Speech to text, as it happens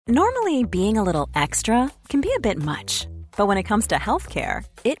Normally, being a little extra can be a bit much, but when it comes to healthcare,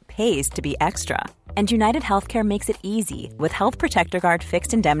 it pays to be extra. And United Healthcare makes it easy with Health Protector Guard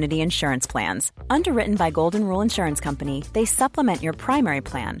fixed indemnity insurance plans. Underwritten by Golden Rule Insurance Company, they supplement your primary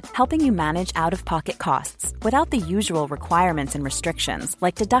plan, helping you manage out-of-pocket costs without the usual requirements and restrictions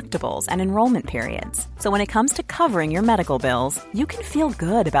like deductibles and enrollment periods. So when it comes to covering your medical bills, you can feel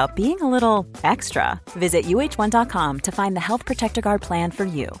good about being a little extra. Visit uh1.com to find the Health Protector Guard plan for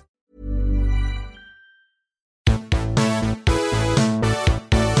you.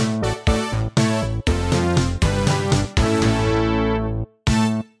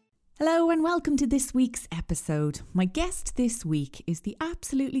 Hello and welcome to this week's episode. My guest this week is the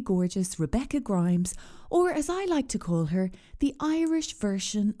absolutely gorgeous Rebecca Grimes, or as I like to call her, the Irish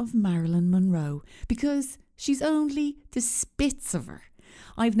version of Marilyn Monroe, because she's only the spits of her.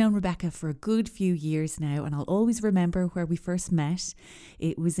 I've known Rebecca for a good few years now, and I'll always remember where we first met.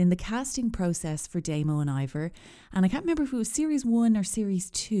 It was in the casting process for Damo and Ivor, and I can't remember if it was series 1 or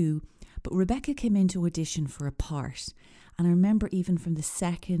series 2, but Rebecca came in to audition for a part. And I remember even from the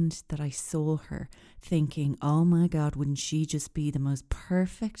second that I saw her thinking, oh my God, wouldn't she just be the most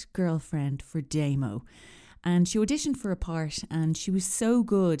perfect girlfriend for Damo? And she auditioned for a part and she was so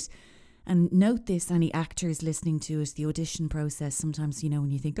good. And note this, any actors listening to us, the audition process, sometimes, you know,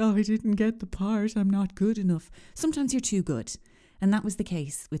 when you think, oh, I didn't get the part, I'm not good enough. Sometimes you're too good. And that was the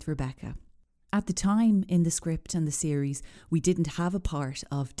case with Rebecca. At the time in the script and the series, we didn't have a part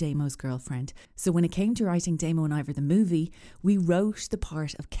of Damo's girlfriend. So when it came to writing Damo and Ivor the movie, we wrote the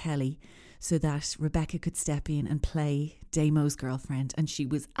part of Kelly so that Rebecca could step in and play Damo's girlfriend. And she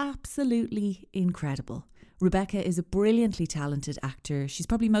was absolutely incredible. Rebecca is a brilliantly talented actor. She's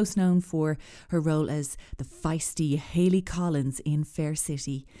probably most known for her role as the feisty Hayley Collins in Fair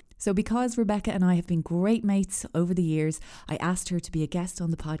City. So because Rebecca and I have been great mates over the years, I asked her to be a guest on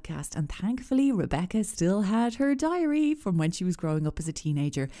the podcast, and thankfully Rebecca still had her diary from when she was growing up as a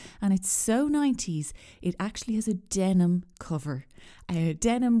teenager, and it's so 90s, it actually has a denim cover.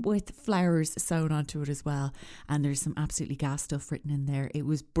 Denim with flowers sewn onto it as well, and there's some absolutely gas stuff written in there. It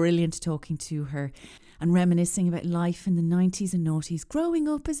was brilliant talking to her and reminiscing about life in the 90s and noughties, growing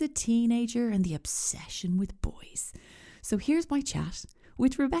up as a teenager and the obsession with boys. So here's my chat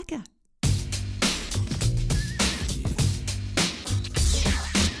with Rebecca.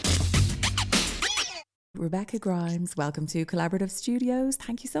 Rebecca Grimes, welcome to Collaborative Studios.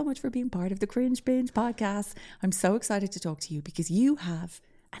 Thank you so much for being part of the Cringe Binge podcast. I'm so excited to talk to you because you have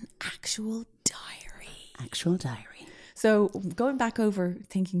an actual diary. Actual diary. So going back over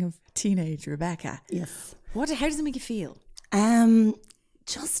thinking of teenage Rebecca. Yes. How does it make you feel?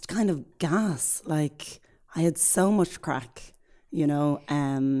 Just kind of gas. Like I had so much crack. You know,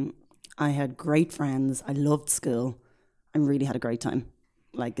 I had great friends. I loved school. I really had a great time.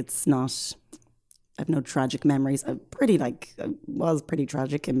 Like, it's not, I have no tragic memories. I was pretty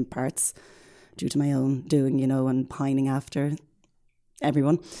tragic in parts due to my own doing, you know, and pining after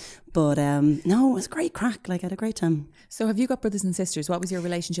everyone. But no, it was great crack. Like, I had a great time. So have you got brothers and sisters? What was your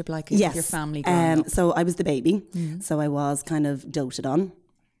relationship like with your family growing up? So I was the baby. So I was kind of doted on.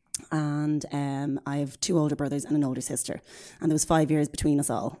 And I have 2 older brothers and an older sister, and there was 5 years between us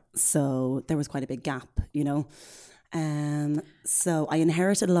all, so there was quite a big gap, you know. So I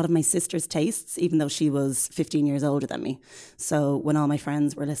inherited a lot of my sister's tastes, even though she was 15 years older than me. So when all my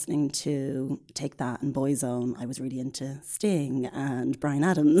friends were listening to Take That and Boyzone, I was really into Sting and Bryan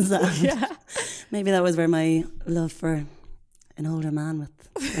Adams. And maybe that was where my love for an older man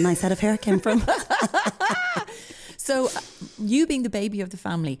with a nice head of hair came from. So you being the baby of the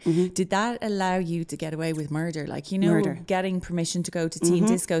family, did that allow you to get away with murder? Like, you know, getting permission to go to teen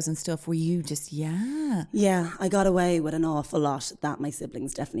discos and stuff, were you just, Yeah, I got away with an awful lot that my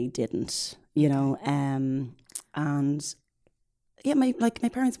siblings definitely didn't, you know. And yeah, my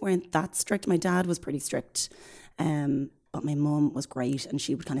parents weren't that strict. My dad was pretty strict. But my mum was great, and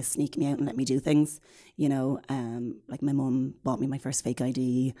she would kind of sneak me out and let me do things, you know. Like my mum bought me my first fake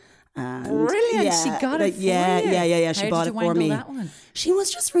ID. And brilliant! Yeah, she got it for you. Yeah. She bought it for me. That one? She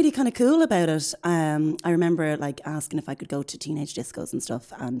was just really kind of cool about it. I remember like asking if I could go to teenage discos and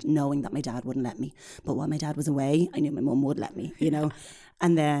stuff, and knowing that my dad wouldn't let me. But while my dad was away, I knew my mum would let me, you know.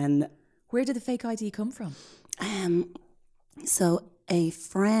 And then, where did the fake ID come from? So a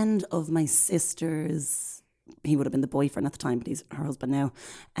friend of my sister's, he would have been the boyfriend at the time, but he's her husband now.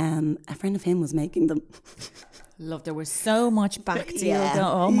 A friend of him was making them. Love, there was so much back deal.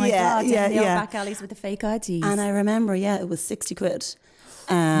 Oh my God, back alleys with the fake ID. And I remember, it was 60 quid.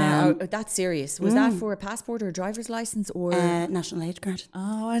 Now, that's serious. Was that for a passport or a driver's license or national age card?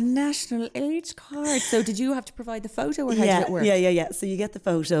 Oh, a national age card. So did you have to provide the photo or how did it work? Yeah. So you get the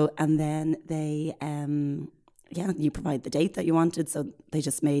photo and then they, you provide the date that you wanted. So they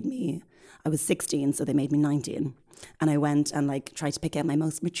just made me, I was 16, so they made me 19. And I went and like tried to pick out my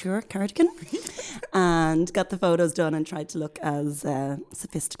most mature cardigan and got the photos done and tried to look as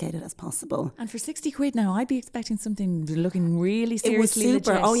sophisticated as possible. And for 60 quid now, I'd be expecting something looking really seriously It was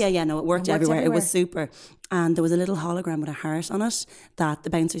super. legit. Oh yeah, no, it worked everywhere. It was super. And there was a little hologram with a heart on it that the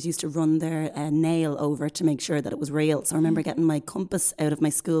bouncers used to run their nail over to make sure that it was real. So I remember getting my compass out of my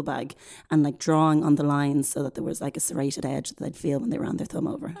school bag and like drawing on the lines so that there was like a serrated edge that they'd feel when they ran their thumb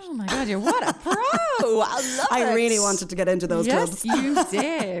over it. Oh my God, you're what a pro. I love it. I really wanted to get into those clubs. Yes, you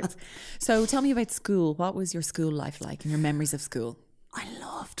did. So tell me about school. What was your school life like and your memories of school? I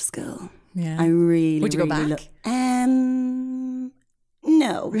loved school. Yeah. I really, Would you go back?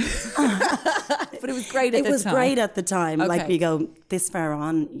 No. But it was great at the time. It was great at the time. Okay. Like we go this far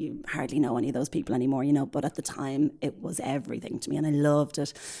on, you hardly know any of those people anymore, you know, but at the time it was everything to me and I loved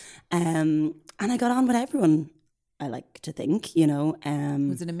it. And I got on with everyone, I like to think, you know.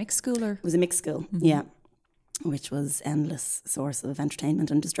 Was it a mixed school or? It was a mixed school, yeah. Which was endless source of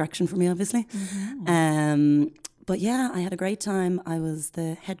entertainment and distraction for me, obviously. But yeah, I had a great time. I was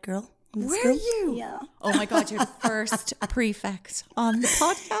the head girl. Were you? Yeah. Oh my God, you're the first prefect on the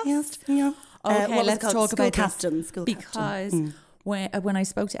podcast. Yes, yeah. Okay, let's talk about captain. this. School Because when I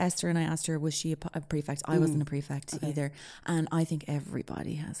spoke to Esther and I asked her, was she a prefect? I wasn't a prefect either. And I think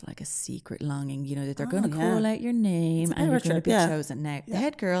everybody has like a secret longing, you know, that they're going to call out your name and you're going to be chosen. Now, the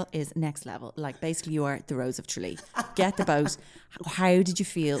head girl is next level. Like basically you are the Rose of Tralee. Get the boat. How did you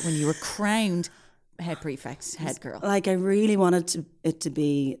feel when you were crowned head prefect, head girl? Like I really wanted it to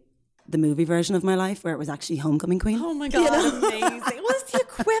be the movie version of my life where it was actually Homecoming Queen. Oh my God, amazing. What's the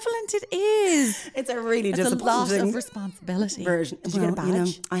equivalent it is? It's a really It's a lot disappointing of responsibility. version. Did you get a badge? You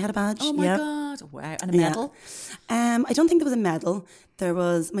know, I had a badge. Oh my God. Wow. And a medal? I don't think there was a medal. There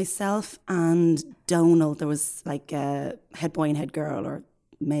was myself and Donal. There was like a head boy and head girl or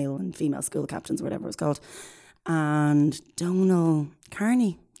male and female school captains or whatever it was called. And Donal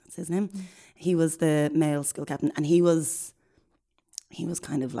Carney, that's his name. He was the male school captain and he was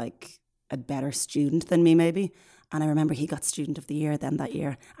kind of like a better student than me maybe. And I remember he got Student of the Year then that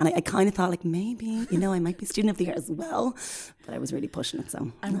year. And I kind of thought like maybe, you know, I might be Student of the Year as well. But I was really pushing it,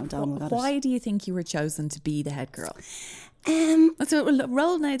 so And why do you think you were chosen to be the head girl? It's a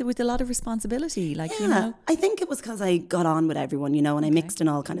role now with a lot of responsibility, like, you know. I think it was because I got on with everyone, you know, and I mixed in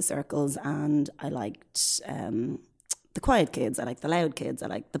all kind of circles and I liked the quiet kids, I liked the loud kids, I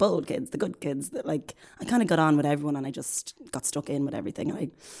liked the bold kids, the good kids. I kind of got on with everyone and I just got stuck in with everything.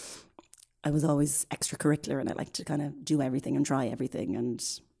 And I was always extracurricular and I like to kind of do everything and try everything. And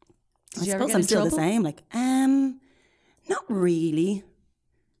I suppose I'm still the same. Like, not really.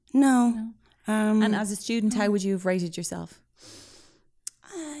 No. And as a student, how would you have rated yourself?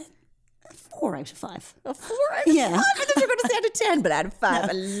 4 out of 5. A 4 out of 5? I thought you were going to say out of 10, but out of 5.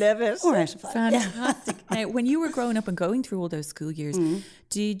 I love it. 4 out of 5. Fantastic. Now, when you were growing up and going through all those school years,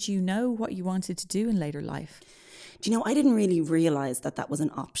 did you know what you wanted to do in later life? Do you know, I didn't really realise that was an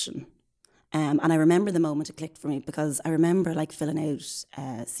option. And I remember the moment it clicked for me because I remember like filling out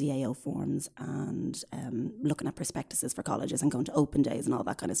CAO forms and looking at prospectuses for colleges and going to open days and all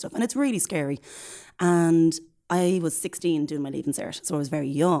that kind of stuff. And it's really scary. And I was 16 doing my Leaving Cert, so I was very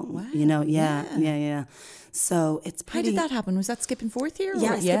young. Wow. You know, yeah. So it's pretty... How did that happen? Was that skipping 4th year?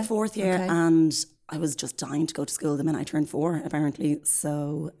 Yeah, I skipped 4th year and I was just dying to go to school the minute I turned 4, apparently.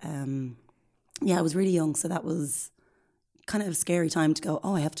 So, I was really young, so that was kind of a scary time to go,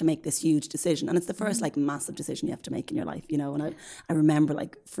 I have to make this huge decision. And it's the first like massive decision you have to make in your life, you know. And I remember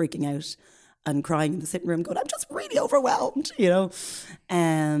like freaking out and crying in the sitting room going, I'm just really overwhelmed, you know.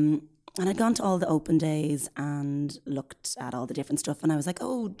 And I'd gone to all the open days and looked at all the different stuff and I was like,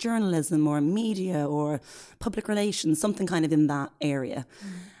 journalism or media or public relations, something kind of in that area.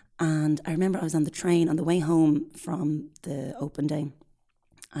 And I remember I was on the train on the way home from the open day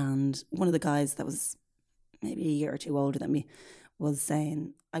and one of the guys that was maybe a year or two older than me was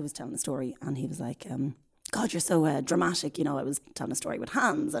saying, I was telling a story and he was like, God, you're so dramatic. You know, I was telling a story with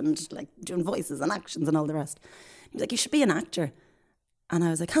hands and like doing voices and actions and all the rest. He was like, you should be an actor. And I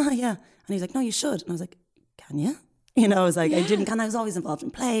was like, yeah. And he was like, no, you should. And I was like, can you? You know, I was like, I didn't, and I was always involved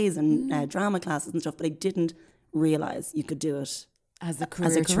in plays and drama classes and stuff, but I didn't realise you could do it as a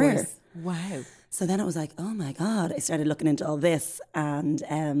career. Choice. Wow. So then it was like, oh my God, I started looking into all this and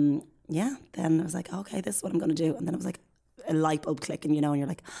then I was like, okay, this is what I'm going to do. And then it was like a light bulb clicking, you know, and you're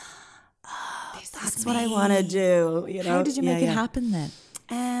like, that's what I want to do. You know? How did you make it happen then?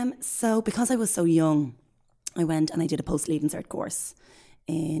 So because I was so young, I went and I did a post-leaving cert course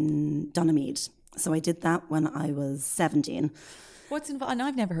in Donaghmede. So I did that when I was 17. What's involved? And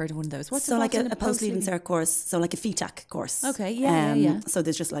I've never heard of one of those. What's so involved like in a post-leaving cert course, so like a FETAC course. Okay, yeah. So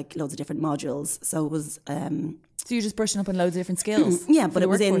there's just like loads of different modules. So it was... so you're just brushing up on loads of different skills? Yeah, but it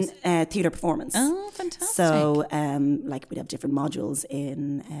was in theatre performance. Oh, fantastic. So like we'd have different modules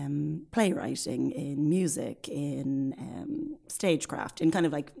in playwriting, in music, in stagecraft, in kind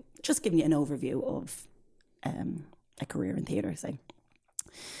of like just giving you an overview of a career in theatre, say.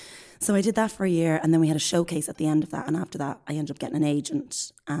 So I did that for a year, and then we had a showcase at the end of that. And after that, I ended up getting an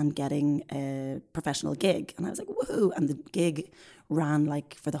agent and getting a professional gig. And I was like, woohoo. And the gig ran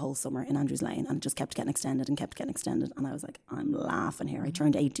like for the whole summer in Andrews Lane, and it just kept getting extended and kept getting extended. And I was like, I'm laughing here. I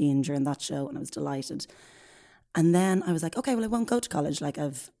turned 18 during that show, and I was delighted. And then I was like, okay, well, I won't go to college. Like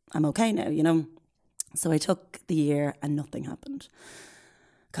I'm okay now, you know. So I took the year and nothing happened.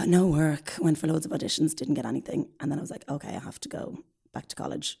 Got no work, went for loads of auditions, didn't get anything. And then I was like, okay, I have to go back to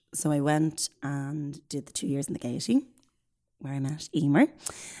college. So I went and did the 2 years in the Gaiety, where I met Emer.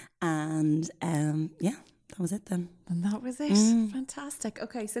 And yeah, that was it then. And that was it. Fantastic.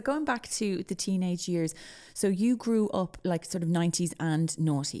 Okay, so going back to the teenage years, so you grew up like sort of 90s and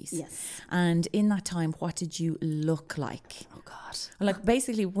noughties. Yes. And in that time, what did you look like? Oh, God. Like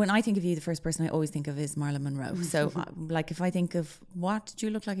basically, when I think of you, the first person I always think of is Marilyn Monroe. So like if I think of what did you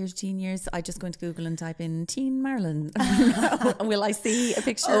look like in your teen years, I just go into Google and type in teen Marilyn. Will I see a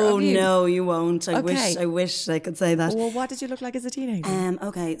picture of you? Oh, no, you won't. I wish I could say that. Well, what did you look like as a teenager?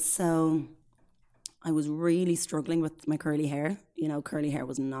 Okay, so I was really struggling with my curly hair. You know, curly hair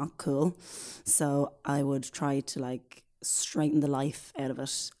was not cool. So I would try to like straighten the life out of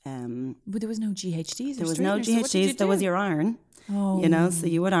it. But there was no GHDs. There was no GHDs. There was your iron. Oh. You know, so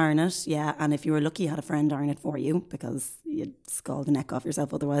you would iron it, yeah. And if you were lucky, you had a friend iron it for you because you'd scald the neck off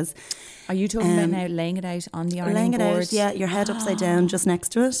yourself otherwise. Are you talking about now laying it out on the ironing laying board? It out, yeah. Your head upside down just next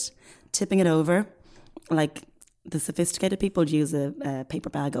to it, tipping it over. Like the sophisticated people would use a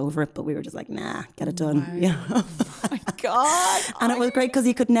paper bag over it, but we were just like, nah, get it done. Wow. Yeah. Oh my God. And it was great because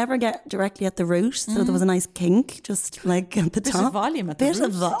you could never get directly at the root. So there was a nice kink just like at the top. Bit of volume at the root. Bit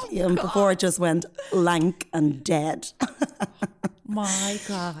of volume before it just went lank and dead. My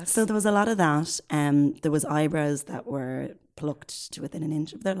God. So there was a lot of that. There was eyebrows that were plucked to within an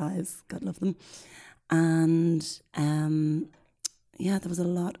inch of their lives. God love them. And yeah, there was a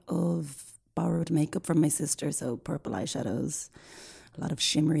lot of borrowed makeup from my sister. So purple eyeshadows, a lot of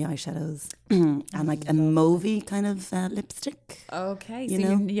shimmery eyeshadows, and like a mauvey kind of lipstick. Okay, so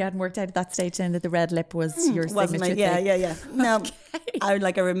you hadn't worked out at that stage then that the red lip was your signature thing. Yeah. No, okay. I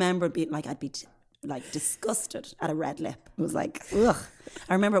remember being like, I'd be like disgusted at a red lip. It was like, ugh.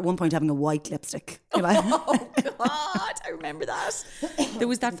 I remember at one point having a white lipstick. You know? Oh God, I remember that. There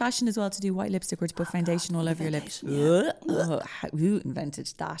was that fashion as well to do white lipstick or to put foundation all over your lips. Yeah. Who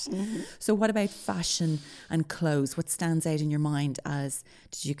invented that? So what about fashion and clothes? What stands out in your mind as,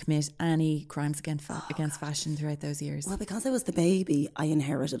 did you commit any crimes against fashion throughout those years? Well, because I was the baby, I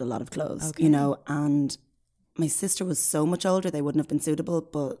inherited a lot of clothes, you know, and my sister was so much older, they wouldn't have been suitable,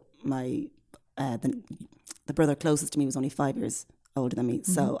 but my the brother closest to me was only 5 years older than me,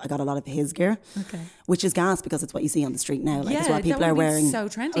 so I got a lot of his gear, which is gas because it's what you see on the street now. Like, it's what people are wearing, so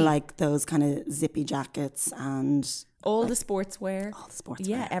trendy, like those kind of zippy jackets and all the sportswear.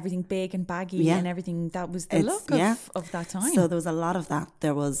 Yeah, everything big and baggy and everything. That was the look of that time. So there was a lot of that.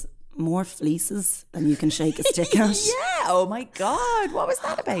 There was more fleeces than you can shake a stick at. Yeah. Oh my God, what was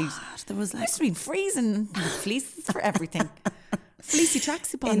that about? There was like, I used to be freezing fleeces for everything. Fleecy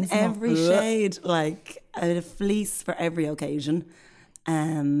tracksuit bottoms in every shade, like I had a fleece for every occasion.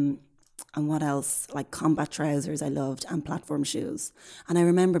 And what else? Like combat trousers I loved, and platform shoes. And I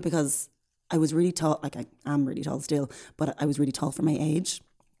remember because I was really tall, like I am really tall still, but I was really tall for my age.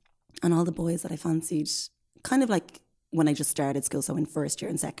 And all the boys that I fancied, kind of like when I just started school, so in first year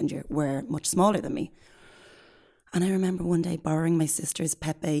and second year, were much smaller than me. And I remember one day borrowing my sister's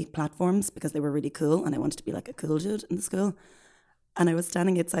Pepe platforms because they were really cool and I wanted to be like a cool dude in the school. And I was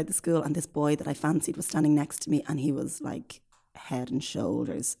standing outside the school and this boy that I fancied was standing next to me and he was like head and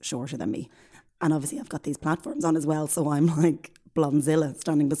shoulders shorter than me. And obviously I've got these platforms on as well, so I'm like Blonzilla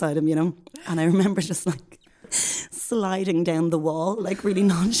standing beside him, you know. And I remember just like sliding down the wall like really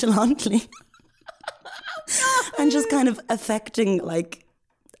nonchalantly and just kind of affecting like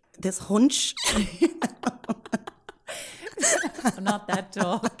this hunch. I'm not that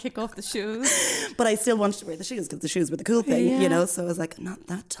tall. Kick off the shoes. But I still wanted to wear the shoes because the shoes were the cool thing, you know. So I was like, I'm not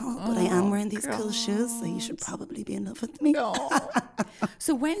that tall, but I am wearing these cool shoes, so you should probably be in love with me.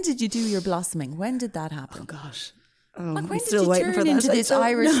 So when did you do your blossoming? When did that happen? Oh gosh. Like, when still did you waiting for turn that. into I this don't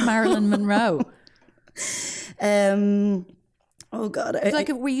Irish know. Marilyn Monroe? Oh God. Like,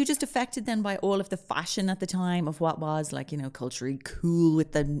 were you just affected then by all of the fashion at the time of what was, like, you know, culturally cool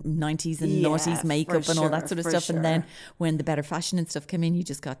with the 90s and Yeah, noughties makeup for and all that sure, sort of for stuff? And then sure. when the better fashion and stuff came in, you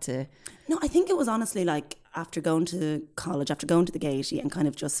just got to... No, I think it was honestly like after going to college, after going to the Gaiety and kind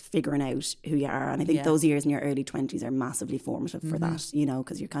of just figuring out who you are. And I think Yeah. those years in your early 20s are massively formative for that, you know,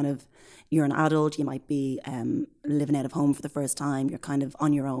 because you're an adult, you might be living out of home for the first time, you're kind of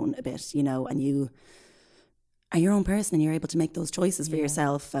on your own a bit, you know, and you are your own person and you're able to make those choices for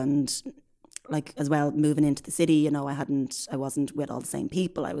yourself. And like as well, moving into the city, you know, I wasn't with all the same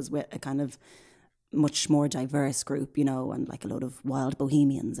people. I was with a kind of much more diverse group, you know, and like a load of wild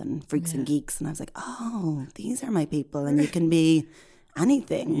bohemians and freaks and geeks. And I was like, oh, these are my people. And you can be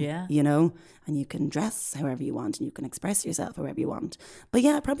anything, you know, and you can dress however you want and you can express yourself however you want. But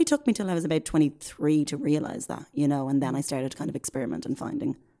yeah, it probably took me till I was about 23 to realise that, you know, and then I started to kind of experiment and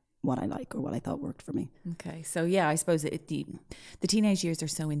finding what I like or what I thought worked for me. Okay, so yeah, I suppose the teenage years are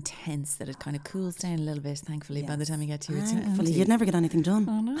so intense that it kind of cools down a little bit, thankfully, by the time you get to your 20s. You'd never get anything done.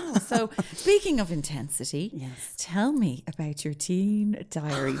 I know. So speaking of intensity, tell me about your teen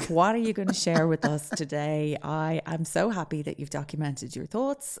diary. What are you going to share with us today? I am so happy that you've documented your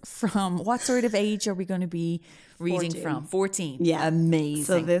thoughts. From what sort of age are we going to be reading 14. from? 14. Yeah. Amazing.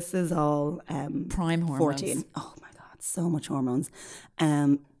 So this is all prime hormones. 14. Oh my God, so much hormones.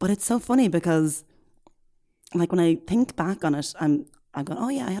 But it's so funny because like when I think back on it, I'm going, oh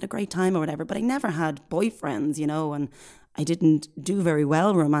yeah, I had a great time or whatever, but I never had boyfriends, you know, and I didn't do very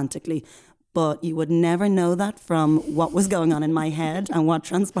well romantically. But you would never know that from what was going on in my head and what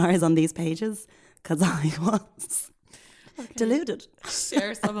transpires on these pages, because I was deluded.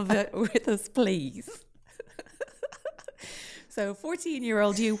 Share some of it with us, please. So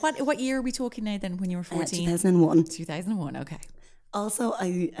 14-year-old you, what year are we talking now then when you were 14? 2001. 2001, okay. Also,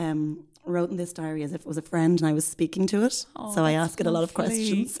 I wrote in this diary as if it was a friend and I was speaking to it. So I ask it a lot of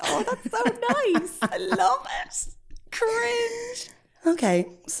questions. Oh, that's so nice. I love it. Cringe. Okay,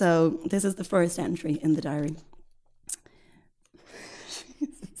 so this is the first entry in the diary.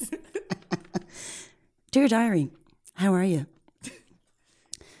 Dear diary, how are you?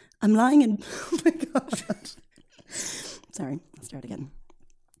 I'm lying in... Oh my God. Sorry, I'll start again.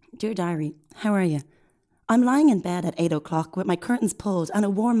 Dear diary, how are you? I'm lying in bed at 8 o'clock with my curtains pulled and a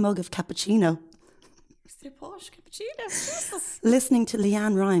warm mug of cappuccino. So posh, cappuccino. Jesus. Listening to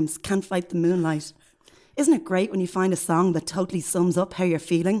Leanne Rimes' Can't Fight the Moonlight. Isn't it great when you find a song that totally sums up how you're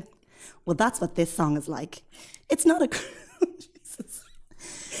feeling? Well, that's what this song is like. It's not a... Jesus.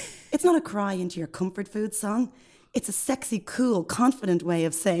 It's not a cry into your comfort food song. It's a sexy, cool, confident way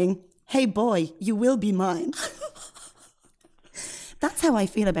of saying, hey boy, you will be mine. That's how I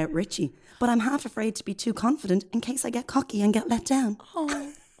feel about Richie. But I'm half afraid to be too confident in case I get cocky and get let down.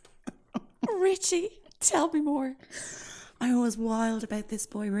 Oh, Richie, tell me more. I was wild about this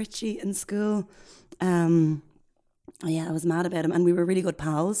boy Richie in school. Yeah, I was mad about him and we were really good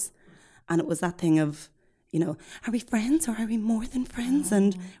pals. And it was that thing of, you know, are we friends or are we more than friends?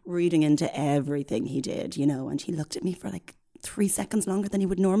 And reading into everything he did, you know, and he looked at me for like 3 seconds longer than he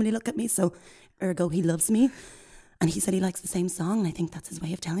would normally look at me. So ergo, he loves me. And he said he likes the same song. And I think that's his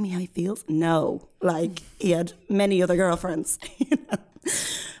way of telling me how he feels. No, like he had many other girlfriends. You know?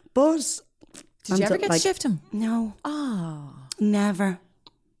 But... Did you ever get to shift him? No. Oh. Never.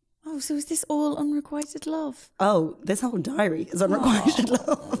 Oh, so is this all unrequited love? Oh, this whole diary is unrequited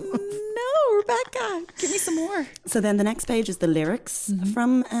love. No, Rebecca. Give me some more. So then the next page is the lyrics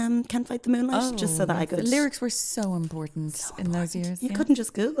from Can't Fight the Moonlight, just so that I could... The lyrics were so important in those years. You couldn't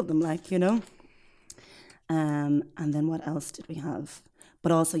just Google them, like, you know. And then what else did we have?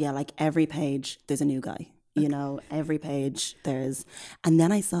 But also, yeah, like every page, there's a new guy. You know, every page there's... And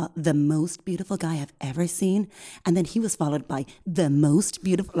then I saw the most beautiful guy I've ever seen. And then he was followed by the most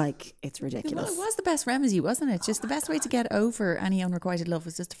beautiful... Like, it's ridiculous. Well, it was the best remedy, wasn't it? Just the best way to get over any unrequited love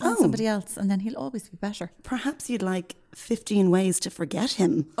was just to find somebody else and then he'll always be better. Perhaps you'd like 15 ways to forget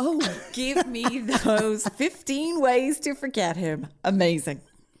him. Oh, give me those 15 ways to forget him. Amazing.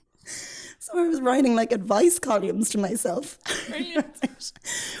 So I was writing like advice columns to myself. Brilliant.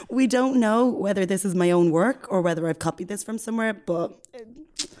 We don't know whether this is my own work or whether I've copied this from somewhere, but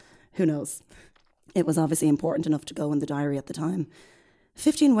who knows? It was obviously important enough to go in the diary at the time.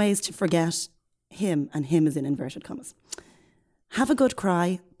 15 ways to forget him, and him is in inverted commas. Have a good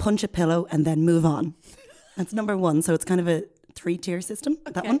cry, punch a pillow, and then move on. That's number 1, so it's kind of a 3-tier system,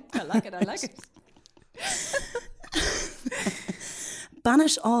 that one. I like it.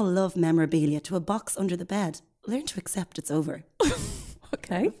 Banish all love memorabilia to a box under the bed. Learn to accept it's over.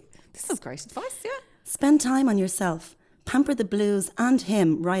 Okay. This is great advice, yeah. Spend time on yourself. Pamper the blues and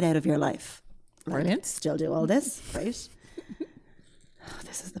him right out of your life. Brilliant. Still do all this. Great.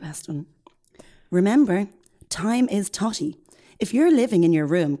 This is the best one. Remember, time is totty. If you're living in your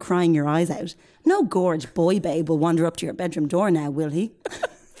room crying your eyes out, no gorge boy babe will wander up to your bedroom door now, will he?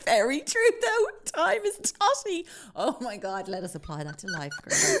 Very true, though. Time is totty. Oh my God, let us apply that to life,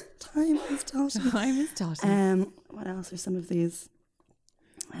 girl. Time is totty. Time is totty. What else are some of these?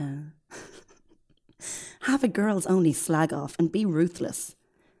 Have a girl's only slag off and be ruthless.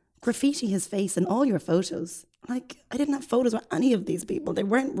 Graffiti his face in all your photos. Like, I didn't have photos with any of these people. They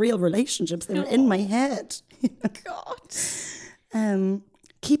weren't real relationships. They were in my head. God.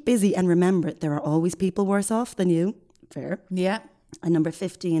 Keep busy and remember there are always people worse off than you. Fair. Yeah. And number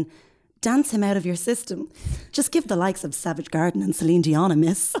 15, dance him out of your system. Just give the likes of Savage Garden and Celine Dion a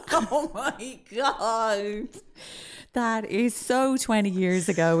miss. Oh my God. That is so 20 years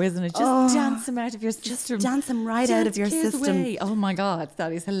ago, isn't it? Just dance him out of your system. Just dance him right out of your system. Away. Oh my God,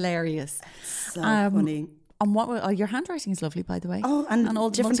 that is hilarious. So funny. And your handwriting is lovely, by the way. Oh, and all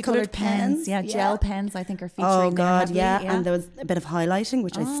the different multicolored coloured pens. Yeah, gel pens, I think, are featuring. Oh God, there, yeah. And there was a bit of highlighting,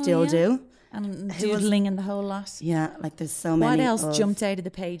 which I still do. And doodling in the whole lot. Yeah, like there's so many. What else jumped out of the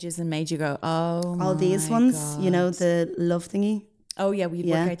pages and made you go, oh my all these ones, God. you know, the love thingy. Oh yeah, we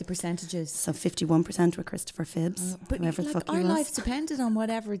work out the percentages. So 51% were Christopher Phibbs. But whoever the fuck he our was. lives depended on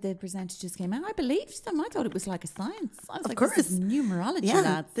whatever the percentages came out. I believed them. I thought it was like a science. I was of like, course. This is numerology, yeah,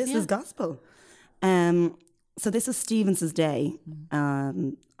 lads. This is gospel. So this is Stevens' day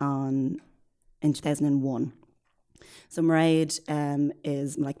in 2001. So Mairead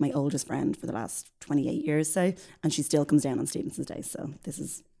is like my oldest friend for the last 28 years, so, and she still comes down on Stevens' day. So this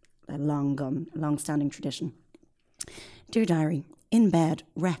is a long-standing tradition. Dear Diary, in bed,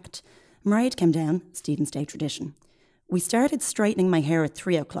 wrecked. Mairead came down, Stevens' day tradition. We started straightening my hair at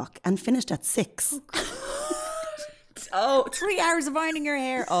 3 o'clock and finished at 6. Oh, 3 hours of ironing your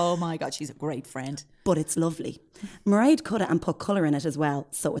hair. Oh my God, she's a great friend. But it's lovely. Mairead cut it and put colour in it as well,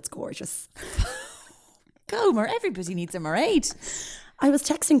 so it's gorgeous. Gomer, everybody needs a Mairead. I was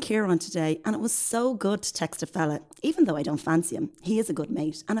texting Kieran today and it was so good to text a fella, even though I don't fancy him. He is a good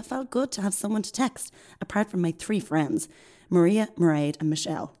mate and it felt good to have someone to text, apart from my 3 friends, Maria, Mairead and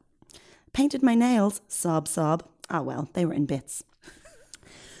Michelle. Painted my nails, sob. Ah well, they were in bits.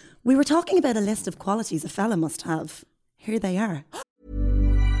 We were talking about a list of qualities a fella must have. Here they are.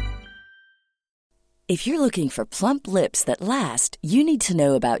 If you're looking for plump lips that last, you need to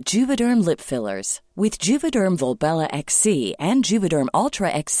know about Juvederm lip fillers. With Juvederm Volbella XC and Juvederm Ultra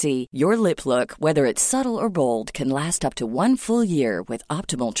XC, your lip look, whether it's subtle or bold, can last up to 1 full year with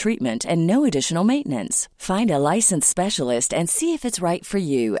optimal treatment and no additional maintenance. Find a licensed specialist and see if it's right for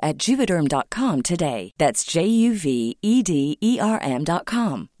you at Juvederm.com today. That's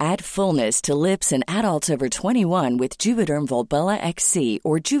JUVEDERM.com. Add fullness to lips in adults over 21 with Juvederm Volbella XC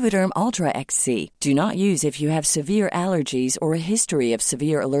or Juvederm Ultra XC. Do not use if you have severe allergies or a history of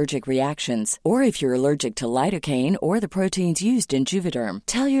severe allergic reactions, or if you're allergic to lidocaine or the proteins used in Juvederm.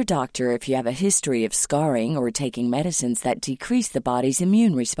 Tell your doctor if you have a history of scarring or taking medicines that decrease the body's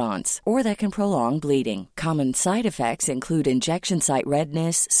immune response or that can prolong bleeding. Common side effects include injection site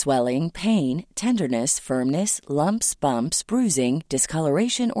redness, swelling, pain, tenderness, firmness, lumps, bumps, bruising,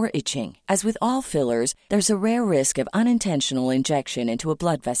 discoloration, or itching. As with all fillers, there's a rare risk of unintentional injection into a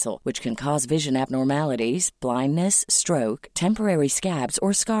blood vessel, which can cause vision abnormalities, blindness, stroke, temporary scabs,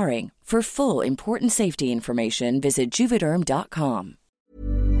 or scarring. For full, important safety information, visit Juvederm.com.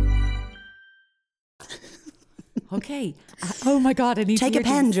 Okay. Oh my God, I need Take to a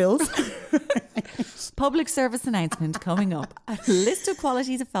pen, Jules. Public service announcement coming up. A list of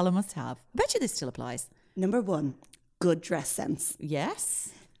qualities a fellow must have. I bet you this still applies. Number 1, good dress sense. Yes.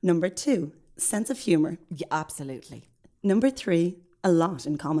 Number 2, sense of humour. Yeah, absolutely. Number 3, a lot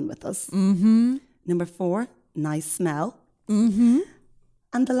in common with us. Mm-hmm. Number 4, nice smell. Mm-hmm.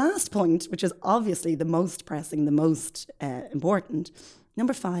 And the last point, which is obviously the most pressing, the most important,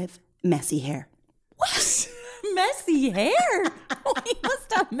 number 5, messy hair. What? Messy hair? Oh, he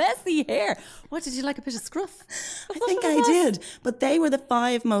must have messy hair. What, did you like a bit of scruff? I think I did. But they were the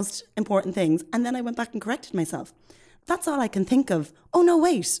 5 most important things. And then I went back and corrected myself. That's all I can think of. Oh, no,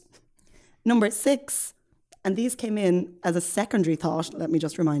 wait. Number 6, and these came in as a secondary thought, let me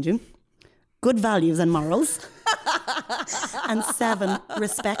just remind you. Good values and morals. And 7,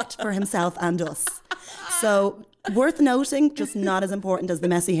 respect for himself and us. So, worth noting, just not as important as the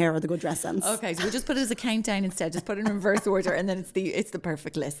messy hair or the good dress sense. Okay, so we just put it as a countdown instead. Just put it in reverse order, and then it's the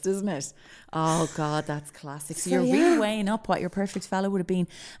perfect list, isn't it? Oh God, that's classic. So you're really weighing up what your perfect fellow would have been,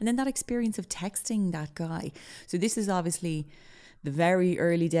 and then that experience of texting that guy. So this is obviously the very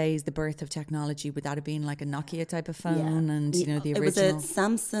early days, the birth of technology, would that have been like a Nokia type of phone and, you know, the original? It was a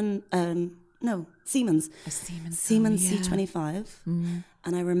Samsung, Siemens. A Siemens C25.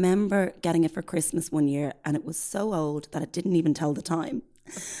 And I remember getting it for Christmas one year, and it was so old that it didn't even tell the time.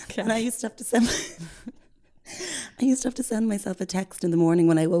 Okay. And I used to have to send myself a text in the morning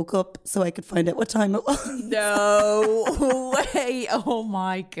when I woke up so I could find out what time it was. No way. Oh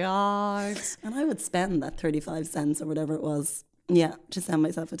my God. And I would spend that 35 cents or whatever it was, to send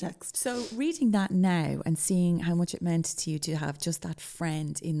myself a text. So reading that now and seeing how much it meant to you to have just that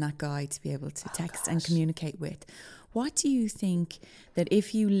friend in that guy to be able to text and communicate with, what do you think that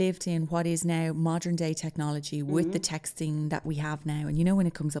if you lived in what is now modern day technology with the texting that we have now, and you know when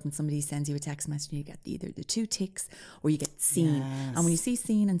it comes up and somebody sends you a text message, you get either the 2 ticks or you get seen. Yes. And when you see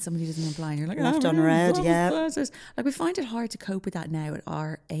seen and somebody doesn't reply, and you're like, left unread, Like, we find it hard to cope with that now at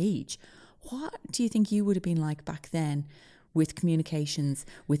our age. What do you think you would have been like back then with communications,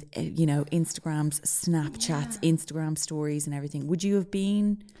 with, Instagrams, Snapchats, Instagram stories and everything? Would you have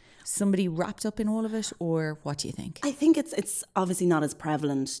been somebody wrapped up in all of it, or what do you think? I think it's obviously not as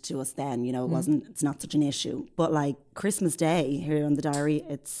prevalent to us then, it's not such an issue. But like Christmas Day here on the diary,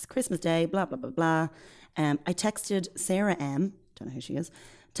 it's Christmas Day, blah, blah, blah, blah. I texted Sarah M, don't know who she is,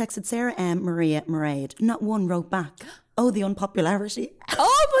 texted Sarah M, Maria, Mairead. Not one wrote back. Oh, the unpopularity.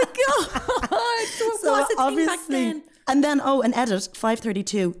 Oh my God. So what was the thing back then? And then, an edit,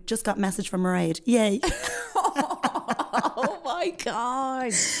 5:32, just got message from Mairead. Yay. Oh my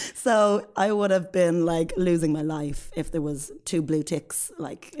God. So I would have been like losing my life if there was 2 blue ticks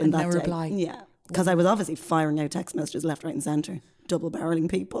like in and that no day. reply. Yeah. Because I was obviously firing out text messages left, right and centre, double barreling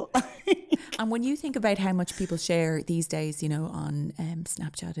people. And when you think about how much people share these days, on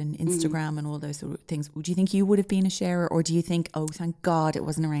Snapchat and Instagram and all those sort of things, would you think you would have been a sharer, or do you think, oh, thank God it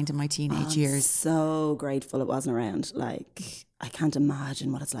wasn't around in my teenage years? So grateful it wasn't around. Like, I can't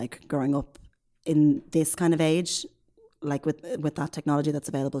imagine what it's like growing up in this kind of age. Like with that technology that's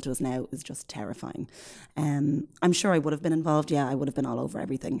available to us now is just terrifying. I'm sure I would have been involved. Yeah, I would have been all over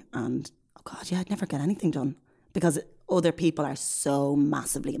everything. And oh God, I'd never get anything done because other people are so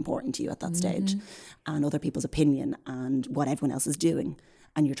massively important to you at that stage, and other people's opinion and what everyone else is doing,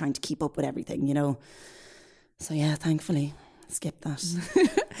 and you're trying to keep up with everything, So yeah, thankfully, skip that.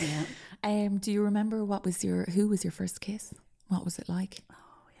 Yeah. Do you remember who was your first kiss? What was it like?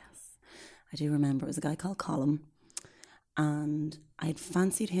 Oh yes, I do remember. It was a guy called Colm. And I'd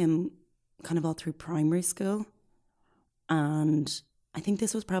fancied him kind of all through primary school. And I think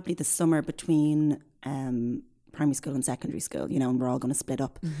this was probably the summer between primary school and secondary school, and we're all going to split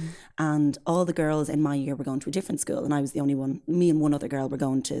up. And all the girls in my year were going to a different school. And I was the only one, me and one other girl were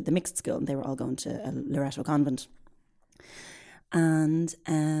going to the mixed school. And they were all going to a Loreto convent. And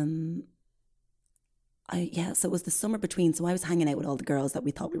so it was the summer between. So I was hanging out with all the girls that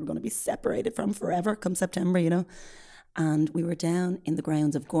we thought we were going to be separated from forever come September, And we were down in the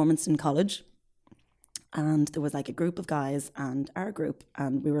grounds of Gormanston College, and there was like a group of guys and our group,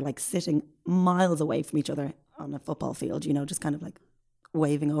 and we were like sitting miles away from each other on a football field, just kind of like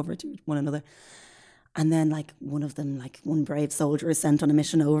waving over to one another. And then like one of them, like one brave soldier is sent on a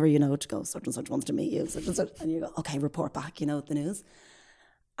mission over, to go, such and such wants to meet you, such and such. And you go, okay, report back, the news.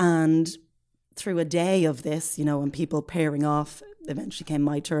 And through a day of this, and people pairing off, eventually came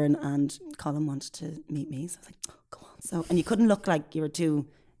my turn, and Colm wanted to meet me. So I was like, oh, go on. So, and you couldn't look like you were too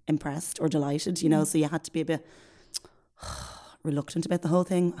impressed or delighted, so you had to be a bit reluctant about the whole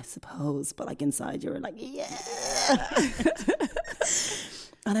thing, I suppose. But like inside, you were like, yeah.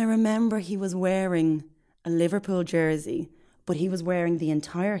 And I remember he was wearing a Liverpool jersey, but he was wearing the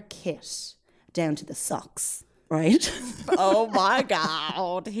entire kit down to the socks. Right? Oh my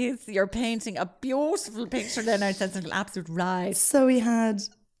God. You're painting a beautiful picture there now. It sounds like an absolute ride. So he had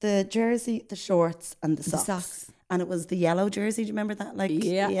the jersey, the shorts and the socks. And it was the yellow jersey. Do you remember that?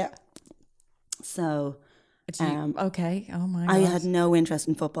 Yeah. So, okay. Oh my God. I had no interest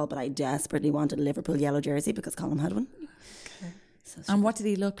in football, but I desperately wanted a Liverpool yellow jersey because Colm had one. Okay. And what did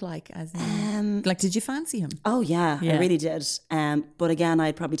he look like? Did you fancy him? Oh yeah, I really did. But again,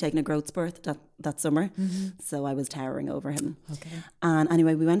 I'd probably taken a growth spurt that summer, so I was towering over him. Okay. And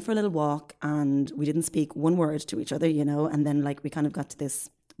anyway, we went for a little walk, and we didn't speak one word to each other, and then like we kind of got to this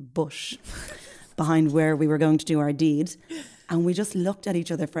bush behind where we were going to do our deed, and we just looked at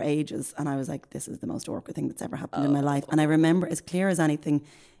each other for ages. And I was like, this is the most awkward thing that's ever happened in my life. And I remember, as clear as anything,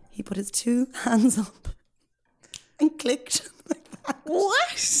 he put his 2 hands up and clicked.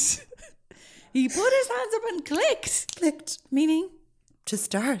 What? He put his hands up and clicked. Meaning? To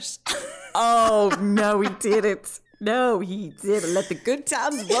start. Oh, no, he didn't. No, he didn't. Let the good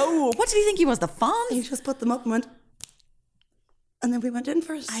times roll. What did he think he was, the Fonz? He just put them up and went. And then we went in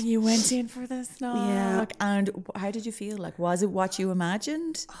for it. And you went in for the snog. Yeah. And how did you feel? Like, was it what you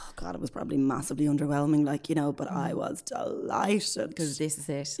imagined? Oh, God, it was probably massively underwhelming, like, you know, but I was delighted. Because this is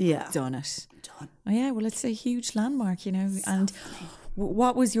it. Yeah. I've done it. Done. Oh, yeah, well, it's a huge landmark, you know. And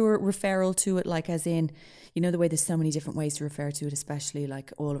what was your referral to it like, as in, you know, the way there's so many different ways to refer to it, especially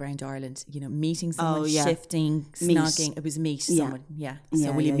like all around Ireland, you know, meeting someone, shifting, snogging. It was meet someone. Yeah.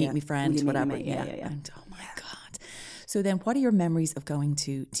 So will you meet me, friend? Whatever. Yeah. And oh my God. So then what are your memories of going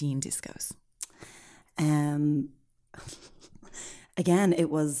to teen discos? Again, it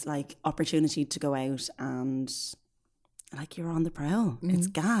was like opportunity to go out and like you're on the prowl. It's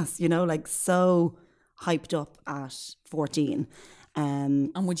gas, you know, like so hyped up at 14.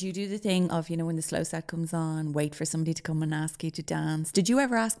 And would you do the thing of, you know, when the slow set comes on, wait for somebody to come and ask you to dance? Did you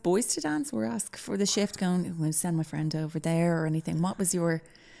ever ask boys to dance or ask for the shift going, I'm going to send my friend over there or anything? What was your...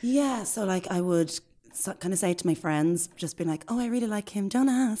 Yeah, so like I would kind of say to my friends, just be like, oh, I really like him, don't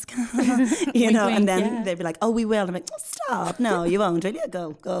ask. you know, and then they'd be like, oh, we will. And I'm like, oh, stop. No, you won't. Will you?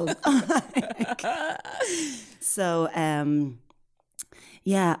 Go. So,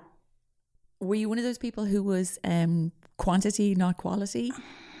 yeah. Were you one of those people who was quantity, not quality?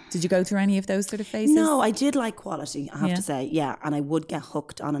 Did you go through any of those sort of phases? No, I did like quality, I have to say. Yeah, and I would get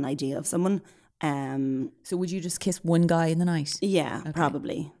hooked on an idea of someone. So would you just kiss one guy in the night? Yeah,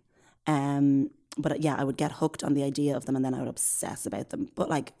 probably. But yeah, I would get hooked on the idea of them and then I would obsess about them. But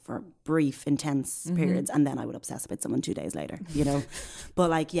like for brief, intense periods, and then I would obsess about someone 2 days later, you know. But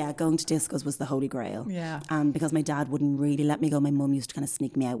like, yeah, going to discos was the holy grail. Yeah. Because my dad wouldn't really let me go. My mum used to kind of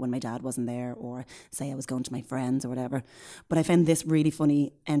sneak me out when my dad wasn't there or say I was going to my friends or whatever. But I found this really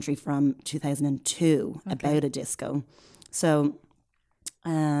funny entry from 2002 about a disco. So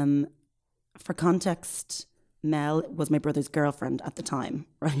for context, Mel was my brother's girlfriend at the time,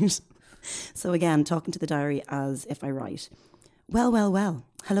 right? So again, talking to the diary as if I write. Well.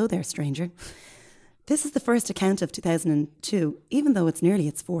 Hello there, stranger. This is the first account of 2002, even though it's nearly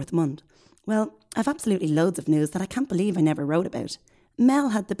its 4th month. Well, I've absolutely loads of news that I can't believe I never wrote about. Mel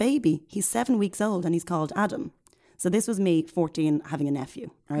had the baby. He's 7 weeks old and he's called Adam. So this was me, 14, having a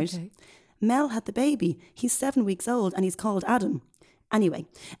nephew, right? Okay. Mel had the baby. He's 7 weeks old and he's called Adam. Anyway,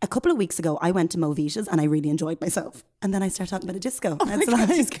 a couple of weeks ago, I went to Movita's and I really enjoyed myself. And then I started talking about a disco. Oh my God,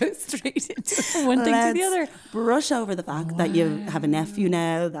 just go straight into one thing to the other. Brush over the fact that you have a nephew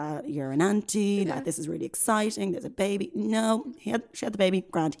now, that you're an auntie, that this is really exciting, there's a baby. No, she had the baby,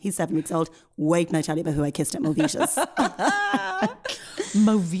 grand, he's 7 weeks old. Wait and I tell you about who I kissed at Movita's.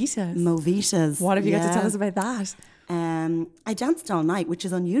 Movita's. What have you got to tell us about that? I danced all night, which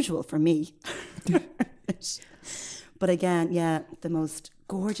is unusual for me. But again, yeah, the most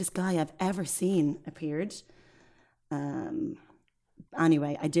gorgeous guy I've ever seen appeared.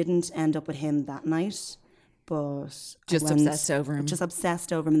 Anyway, I didn't end up with him that night, but just obsessed over him. Just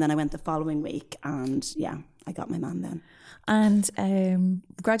obsessed over him, and then I went the following week, and yeah, I got my man then. And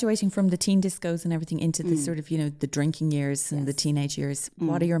graduating from the teen discos and everything into the sort of, you know, the drinking years and the teenage years,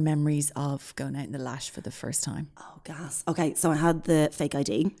 what are your memories of going out in the lash for the first time? Oh, gas. Okay, so I had the fake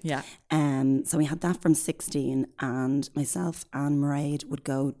ID. Yeah. So we had that from 16, and myself and Mairead would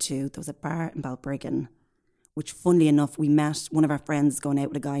go to, there was a bar in Balbriggan, which funnily enough, we met one of our friends going out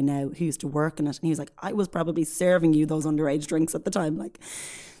with a guy now who used to work in it, and he was like, I was probably serving you those underage drinks at the time, like.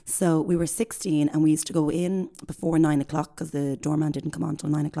 So we were 16 and we used to go in before 9 o'clock because the doorman didn't come on till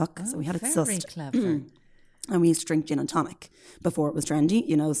 9 o'clock. So we had it sussed. Very clever. And we used to drink gin and tonic before it was trendy,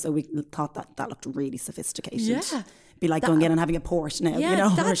 you know, so we thought that looked really sophisticated. Yeah. Be like going in and having a port now, you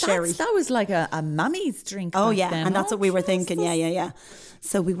know, or a sherry. That was like a mammy's drink. Oh, yeah. Then. And that's what we were thinking. Yeah.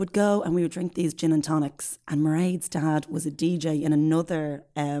 So we would go and we would drink these gin and tonics. And Mairead's dad was a DJ in another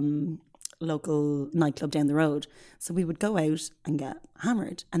local nightclub down the road. So we would go out and get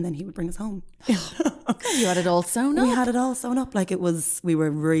hammered and then he would bring us home. You had it all sewn up. We had it all sewn up. Like we were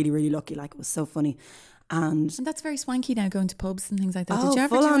really, really lucky. Like it was so funny. And that's very swanky now, going to pubs and things like that. Did you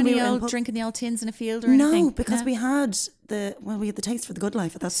ever do any old drinking the old tins in a field or anything? No, because we had the taste for the good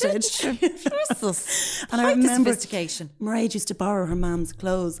life at that stage. And I remember sophistication. Mairead used to borrow her mum's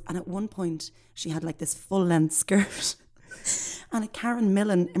clothes, and at one point she had like this full length skirt and a Karen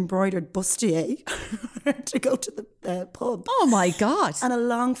Millen embroidered bustier to go to the pub. Oh my God. And a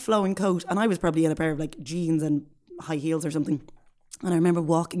long flowing coat, and I was probably in a pair of like jeans and high heels or something. And I remember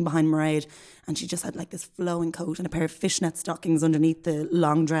walking behind Mairead and she just had like this flowing coat and a pair of fishnet stockings underneath the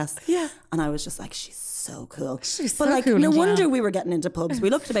long dress. Yeah. And I was just like, she's so cool. She's but so like, cool. No wonder we were getting into pubs. We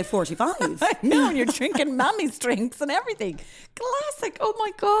looked about 45. I know, and you're drinking mammy's drinks and everything. Classic. Oh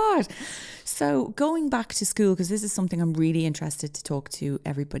my God. So going back to school, because this is something I'm really interested to talk to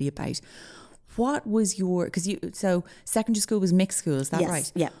everybody about. What was so secondary school was mixed school, is that Yes,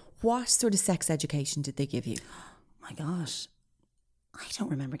 right? yeah. What sort of sex education did they give you? My gosh, I don't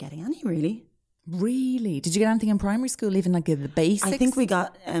remember getting any really. Really? Did you get anything in primary school, even like the basics? I think we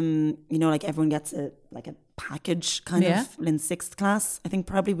got, like everyone gets a package kind Yeah. of in 6th class. I think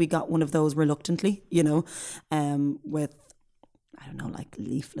probably we got one of those reluctantly, with, I don't know, like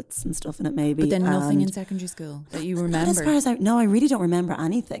leaflets and stuff in it maybe. But then nothing And in secondary school that you not remember. as far as I really don't remember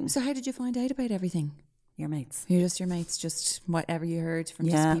anything. So how did you find out about everything? Your mates. You're just your mates, just whatever you heard from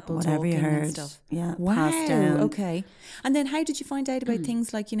Yeah, just people whatever you talking and heard. stuff. Yeah, Wow. passed down. Okay. And then how did you find out about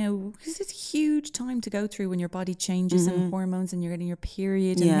things like, because it's a huge time to go through when your body changes and hormones and you're getting your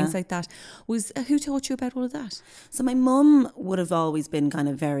period and Yeah. things like that. Who taught you about all of that? So my mum would have always been kind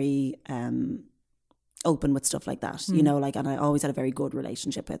of very open with stuff like that, and I always had a very good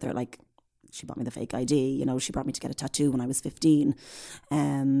relationship with her. Like, she bought me the fake ID, she brought me to get a tattoo when I was 15.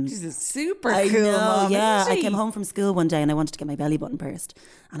 She's a super I cool know, mom, yeah. isn't I she? came home from school one day and I wanted to get my belly button pierced.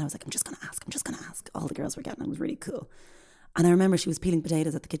 And I was like, I'm just going to ask. All the girls were getting it. It was really cool. And I remember she was peeling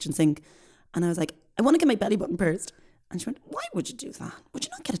potatoes at the kitchen sink. And I was like, I want to get my belly button pierced. And she went, why would you do that? Would you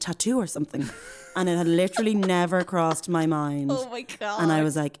not get a tattoo or something? And it had literally never crossed my mind. Oh my God. And I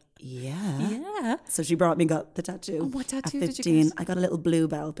was like, yeah. Yeah. So she brought me, got the tattoo. And what tattoo at did you 15. get? I got a little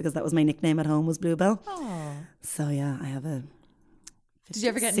Bluebell because that was my nickname at home, was Bluebell. Oh. So yeah, I have a... Did you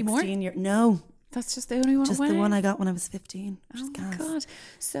ever get any more? 16-year... No. That's just the only one. Just Wow. the one I got when I was 15. Which is Oh my gas. God.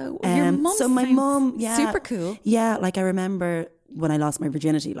 So your mum so my sounds mum, yeah, super cool. Yeah, like I remember when I lost my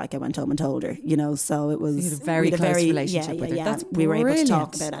virginity, like I went home and told her, so it was You had a very we close relationship with her. Yeah, That's we were able to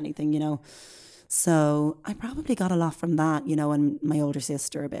talk brilliant. about anything, So I probably got a lot from that, and my older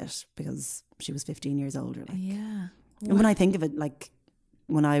sister a bit because she was 15 years older. Like. Yeah. And when I think of it, like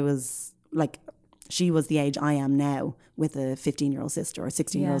when I was like, she was the age I am now with a 15-year-old sister or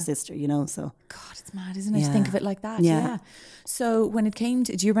 16-year-old Yeah. sister, so. God, it's mad, isn't it? To Yeah. think of it like that. Yeah. Yeah. So when it came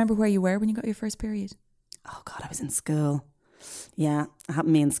to, do you remember where you were when you got your first period? Oh God, I was in school. Yeah, it happened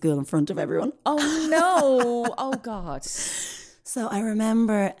to me in school in front of everyone. Oh no. Oh God. So I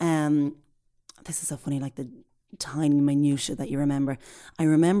remember, this is so funny, like the tiny minutiae that you remember. I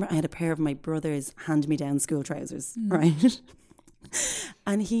remember I had a pair of my brother's hand-me-down school trousers, right?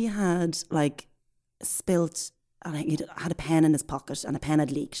 And he had like spilt, and he had a pen in his pocket, and a pen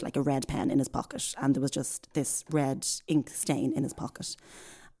had leaked, like a red pen in his pocket, and there was just this red ink stain in his pocket.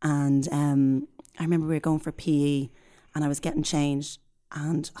 And I remember we were going for PE, and I was getting changed,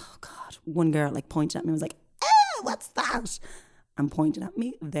 and oh God, one girl like pointed at me and was like, what's that? And pointed at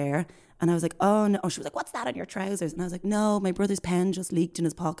me there. And I was like, oh no. She was like, what's that on your trousers? And I was like, no, my brother's pen just leaked in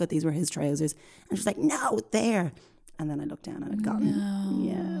his pocket. These were his trousers. And she was like, no, there. And then I looked down and I'd gotten,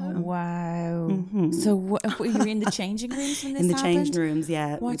 yeah. Wow. So what, were you in the changing rooms when this In the happened? changing rooms,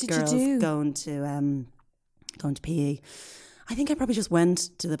 yeah. What with did you girls do? going to PE. I think I probably just went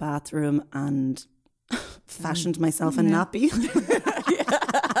to the bathroom and fashioned myself a nappy.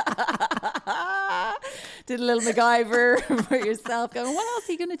 Did a little MacGyver for yourself, going, what else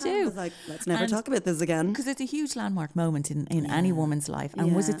are you going to I do? was like, let's never And- talk about this again. Because it's a huge landmark moment in any woman's life.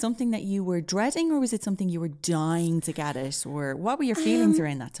 And was Yeah. it something that you were dreading, or was it something you were dying to get it? Or what were your feelings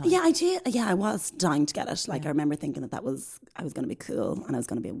around that time? Yeah, I did. Yeah, I was dying to get it. Like, I remember thinking that I was going to be cool and I was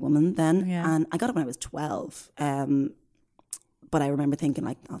going to be a woman then. Yeah. And I got it when I was 12. But I remember thinking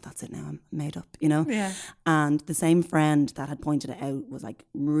like, oh, that's it now. I'm made up, Yeah. And the same friend that had pointed it out was like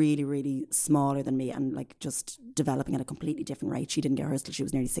really, really smaller than me and like just developing at a completely different rate. She didn't get hers till she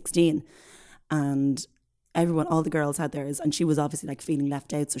was nearly 16. And all the girls had theirs, and she was obviously like feeling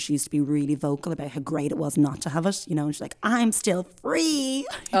left out. So she used to be really vocal about how great it was not to have it, and she's like, I'm still free.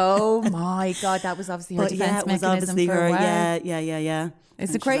 Oh my God, that was obviously her But defense yeah, it was mechanism obviously for her. a while. Yeah.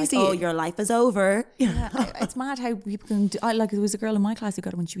 It's And a she's like, crazy- oh, your life is over. Yeah, it's mad how people can do, there was a girl in my class who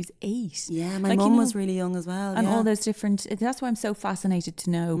got it when she was 8. Yeah, my Like, mum was really young as well. And yeah. all those different, that's why I'm so fascinated to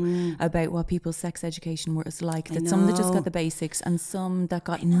know about what people's sex education was like. That some that just know. got the basics and some that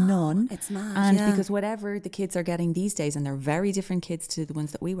got none. It's mad, And yeah. because whatever the kids are getting these days, and they're very different kids to the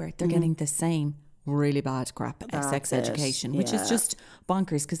ones that we were, they're Mm-hmm. getting the same really bad crap sex That's it, education, which is yeah. just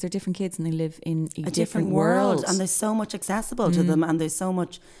bonkers because they're different kids and they live in a different world. And there's so much accessible to them, and there's so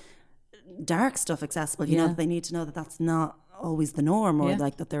much dark stuff accessible, Yeah. that they need to know that that's not always the norm, or Yeah.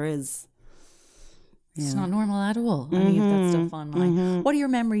 like that there is. It's not normal at all, any of that stuff online. What are your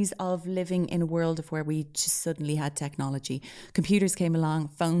memories of living in a world of where we just suddenly had technology? Computers came along,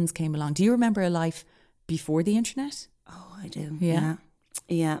 phones came along. Do you remember a life before the internet? Oh, I do. Yeah.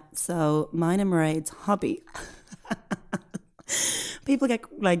 Yeah. So mine and Mairead's hobby. People get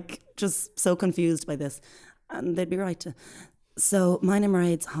like just so confused by this, and they'd be right to. So mine and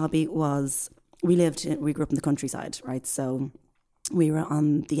Mairead's hobby was we grew up in the countryside, right? So we were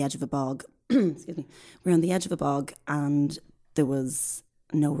on the edge of a bog. Excuse me. We were on the edge of a bog, and there was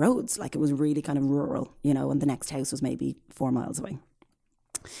no roads. Like, it was really kind of rural, you know, and the next house was maybe 4 miles away.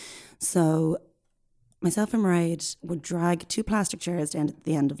 So myself and Mairead would drag 2 plastic chairs down at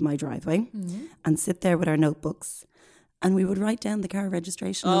the end of my driveway and sit there with our notebooks, and we would write down the car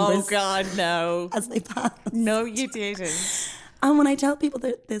registration numbers. Oh, God, no. As they passed. No, you didn't. And when I tell people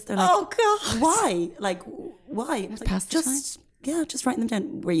this, they're like, oh, God. Why? Like, why? I was like, Pass the time? Yeah, just writing them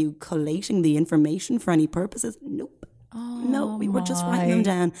down. Were you collating the information for any purposes? Nope. Oh, no, we were just writing them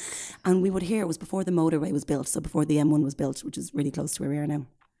down. And we would hear, it was before the motorway was built, so before the M1 was built, which is really close to where we are now.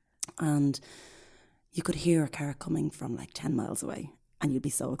 And you could hear a car coming from like 10 miles away. And you'd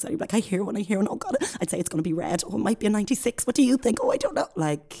be so excited. You'd be like, I hear one. Oh, God. I'd say it's going to be red. Oh, it might be a 96. What do you think? Oh, I don't know.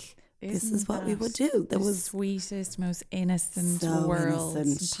 Like, this is what we would do. There was sweetest, most innocent so world.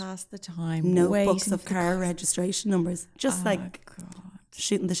 innocent. Pass the time. Notebooks of car registration numbers. Just like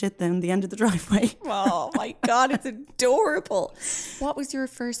shooting the shit down the end of the driveway. Oh my God, it's adorable. What was your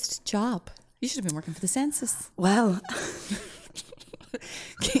first job? You should have been working for the census. Well,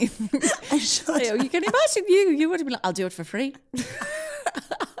 I should. You can imagine you would have been like, I'll do it for free.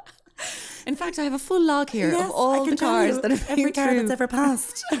 In fact, I have a full log here of all the cars that have been every car through. that's ever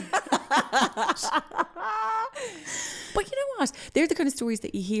passed. But you know what? They're the kind of stories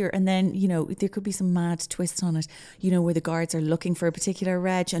that you hear, and then, you know, there could be some mad twist on it, you know, where the guards are looking for a particular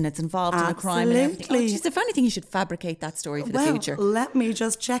reg and it's involved in a crime and everything. Oh, geez, if anything, you should fabricate that story for the future. Let me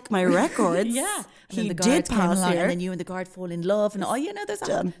just check my records. Yeah. And He then the did guards came pass along, here. and then you and the guard fall in love, and you know, there's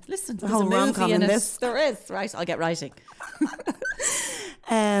a whole movie rom-com in it. this. There is, right? I'll get writing.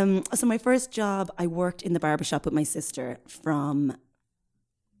 So my first job, I worked in the barbershop with my sister from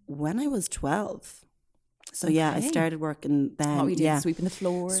when I was 12. So yeah, I started working then. What were you doing? Sweeping the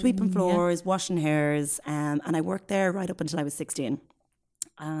floors? Sweeping floors, washing hairs, and I worked there right up until I was 16.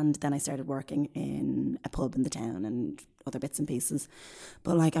 And then I started working in a pub in the town and other bits and pieces.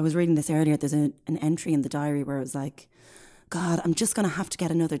 But like, I was reading this earlier, there's an entry in the diary where it was like, God, I'm just going to have to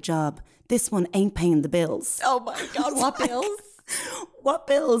get another job. This one ain't paying the bills. Oh my God, what bills? What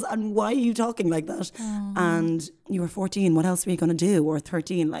bills, and why are you talking like that? And you were 14, what else were you going to do? Or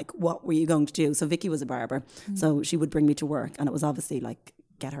 13, like, what were you going to do? So Vicky was a barber, so she would bring me to work, and it was obviously like,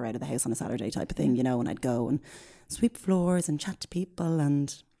 get her out of the house on a Saturday type of thing, you know, and I'd go and sweep floors and chat to people.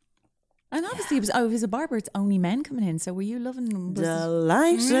 And obviously it was a barber, it's only men coming in, so were you loving them?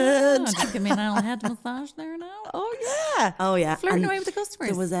 Delighted. Just give me an old head massage there now. Oh yeah. Flirting away with the customers.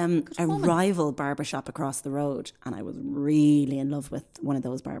 There was a rival barbershop across the road, and I was really in love with one of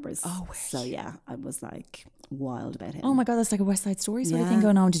those barbers. Oh, so yeah, I was like wild about him. Oh my God, that's like a West Side Story sort of thing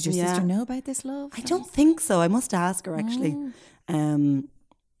going on. Did your sister know about this love? I don't think so. I must ask her actually.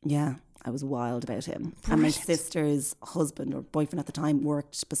 Yeah, I was wild about him. Brilliant. And my sister's husband or boyfriend at the time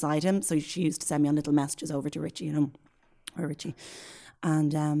worked beside him, so she used to send me on little messages over to Richie, you know, or Richie,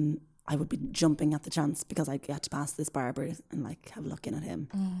 and I would be jumping at the chance because I'd get to pass this barber and like have a look in at him.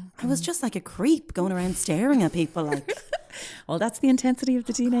 I was just like a creep going around staring at people like. Well, that's the intensity of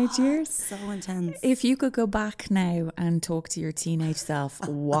the teenage years. So intense. If you could go back now and talk to your teenage self,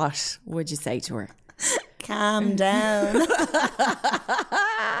 what would you say to her? Calm down.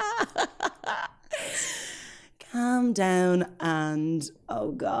 Calm down, and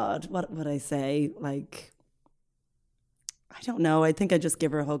oh God, what would I say? Like, I don't know. I think I'd just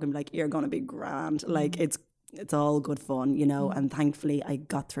give her a hug and be like, you're going to be grand. Like, it's all good fun, you know, and thankfully I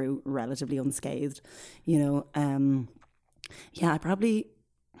got through relatively unscathed, you know. Yeah, I probably,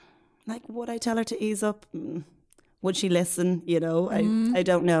 like, would I tell her to ease up? Would she listen? You know, I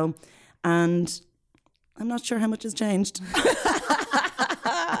don't know. And I'm not sure how much has changed.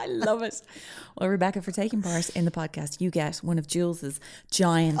 I love it. Well, Rebecca, for taking part in the podcast, you get one of Jules's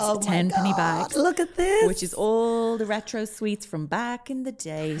giant 10-penny bags. Look at this. Which is all the retro sweets from back in the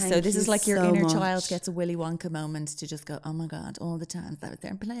day. So this is like your inner child gets a Willy Wonka moment to just go, oh my God, all the times I was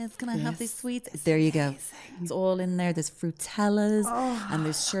there. Please, can I have these sweets? There you go. It's all in there. There's fruitellas and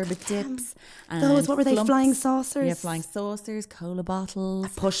there's sherbet dips. And those, what were they, flumps. flying saucers? Yeah, flying saucers, cola bottles.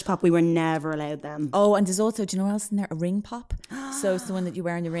 Push pop, we were never allowed them. Oh, and there's also, do you know what else in there? A ring pop. So it's the one that you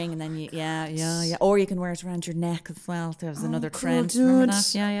wear in the ring and then you, yeah. Or you can wear it around your neck as well. There was another trend. Dude. Remember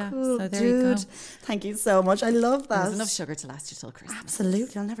that? Yeah. Cool, so there you go. Thank you so much. I love that. There's enough sugar to last you till Christmas.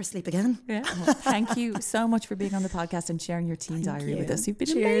 Absolutely. I'll never sleep again. Yeah. Well, thank you so much for being on the podcast and sharing your teen diary with us. You've been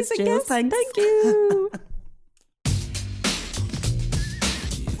amazing. Cheers. Thanks. Thank you.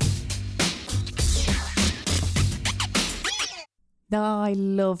 I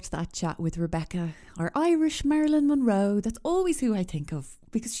loved that chat with Rebecca, our Irish Marilyn Monroe. That's always who I think of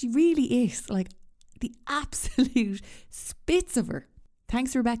because she really is like the absolute spitz of her.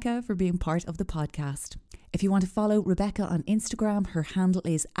 Thanks, Rebecca, for being part of the podcast. If you want to follow Rebecca on Instagram, her handle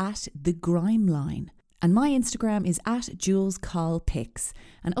is @thegrimeline. And my Instagram is @JulesCallPics.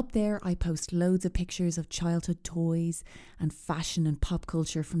 And up there I post loads of pictures of childhood toys and fashion and pop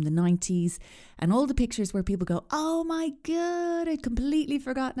culture from the 90s. And all the pictures where people go, oh my God, I'd completely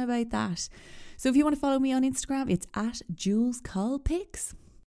forgotten about that. So if you want to follow me on Instagram, it's @JulesCallPics.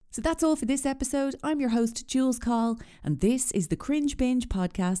 So that's all for this episode. I'm your host, Jules Call, and this is the Cringe Binge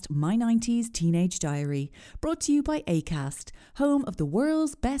podcast, My 90s Teenage Diary, brought to you by Acast, home of the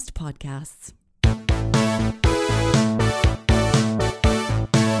world's best podcasts.